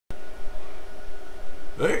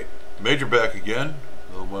Hey, Major back again.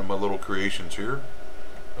 One of my little creations here.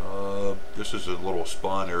 This is a little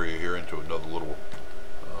spawn area here into another little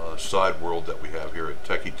side world that we have here at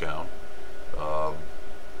Tekkit Town. I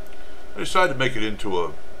decided to make it into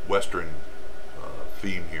a Western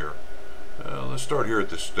theme here. Let's start here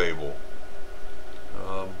at this stable.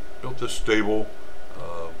 Built this stable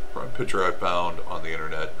from a picture I found on the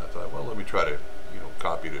internet. I thought, well, let me try to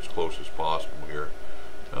copy it as close as possible here.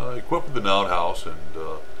 Equipped with an outhouse and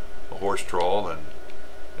a horse trawl and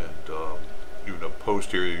even a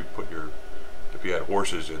post here. You put your, if you had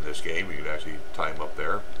horses in this game, you could actually tie them up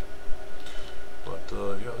there. But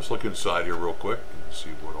yeah, let's look inside here real quick and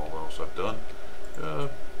see what all else I've done.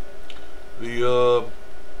 The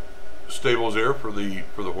stables there for the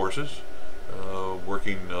horses. A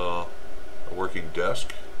working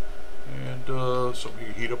desk, and something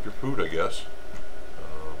you can heat up your food, I guess.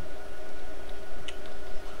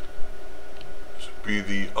 This would be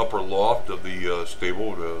the upper loft of the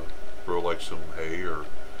stable to throw like some hay or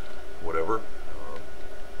whatever.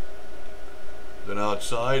 Then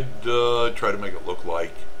outside, try to make it look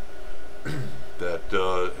like that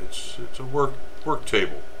it's a work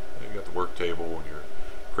table. You got the work table and your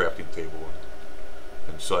crafting table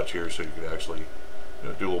and such here, so you can actually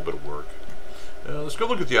do a little bit of work. Let's go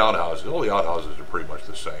look at the outhouses. All the outhouses are pretty much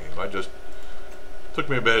the same. I just took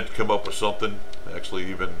me a minute to come up with something. Actually,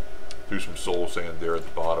 even threw some soul sand there at the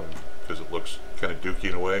bottom because it looks kind of dookie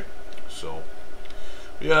in a way. So,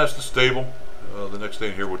 yeah, that's the stable. The next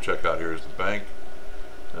thing here we'll check out here is the bank.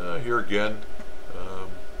 Here again,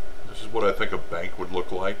 this is what I think a bank would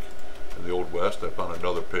look like in the Old West. I found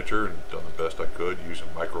another picture and done the best I could using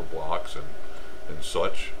micro blocks and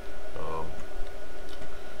such.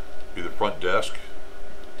 Be the front desk,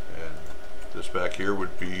 and this back here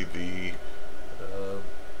would be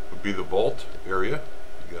the vault area.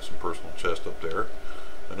 You got some personal chest up there,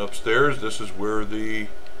 and upstairs this is where the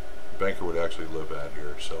banker would actually live at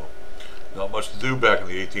here. So not much to do back in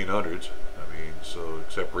the 1800s. I mean, so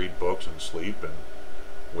except read books and sleep and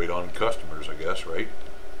wait on customers, I guess, right?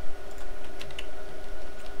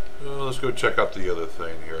 Let's go check out the other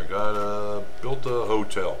thing here. I got built a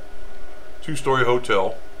hotel, 2-story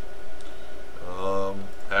hotel.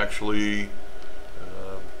 Actually,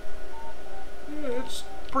 yeah, it's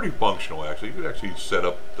pretty functional. Actually, you could actually set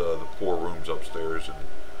up the 4 rooms upstairs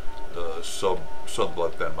and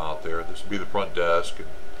sublet them out there. This would be the front desk, and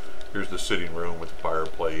here's the sitting room with the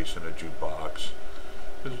fireplace and a jukebox.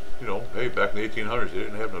 Hey, back in the 1800s, they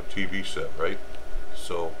didn't have no TV set, right?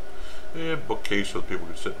 So, yeah, bookcase so that people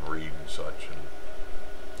could sit and read and such. And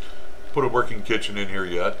put a working kitchen in here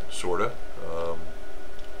yet, sorta.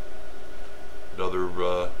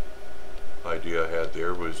 Another idea I had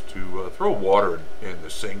there was to throw water in the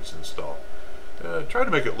sinks and stuff. Try to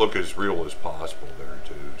make it look as real as possible there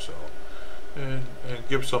too. So, and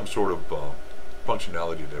give some sort of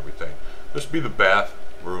functionality to everything. This would be the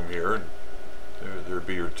bathroom here, and there'd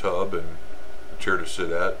be your tub and a chair to sit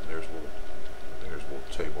at. And there's a little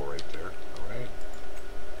table right there. All right,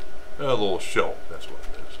 a little shelf. That's what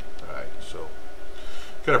it is. All right, so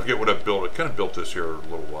kind of forget what I built. I kind of built this here a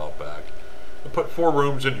little while back. I put 4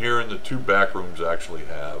 rooms in here, and the 2 back rooms actually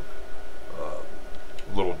have a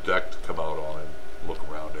little deck to come out on and look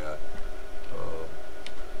around at.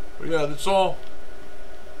 But yeah, that's all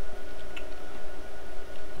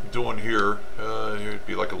I'm doing here. Here'd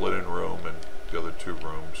be like a linen room and the other 2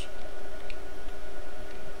 rooms.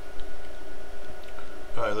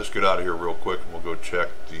 Alright, let's get out of here real quick and we'll go check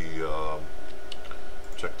the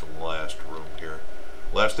last room here.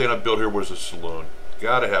 Last thing I built here was a saloon.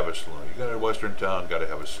 Gotta have a saloon. You got a Western town, gotta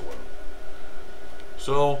have a saloon.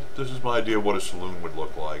 So this is my idea of what a saloon would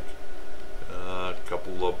look like. A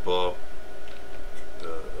couple of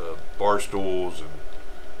bar stools and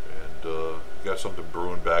got something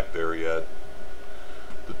brewing back there yet.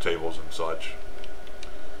 The tables and such.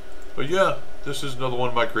 But yeah, this is another one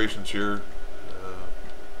of my creations here.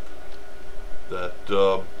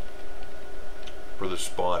 For the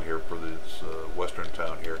spawn here, for this Western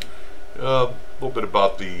town here. A little bit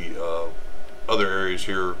about the other areas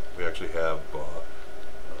here. We actually have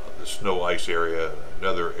the snow ice area,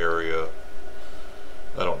 another area.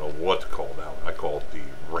 I don't know what to call that one. I call it the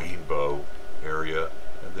rainbow area,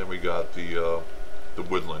 and then we got the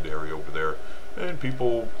woodland area over there. And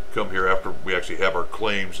people come here after we actually have our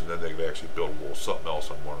claims, and then they can actually build a little something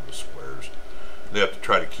else on one of the squares. And they have to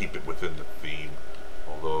try to keep it within the theme.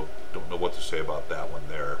 Although, don't know what to say about that one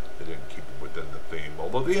there. They didn't keep it within the theme.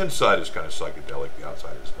 Although the inside is kind of psychedelic, the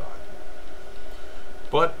outside is not.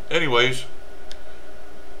 But, anyways,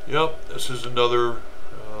 yep, this is another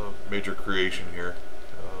major creation here.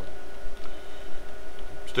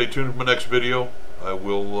 Stay tuned for my next video. I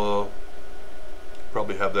will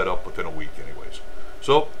probably have that up within a week anyways.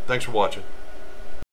 So, thanks for watching.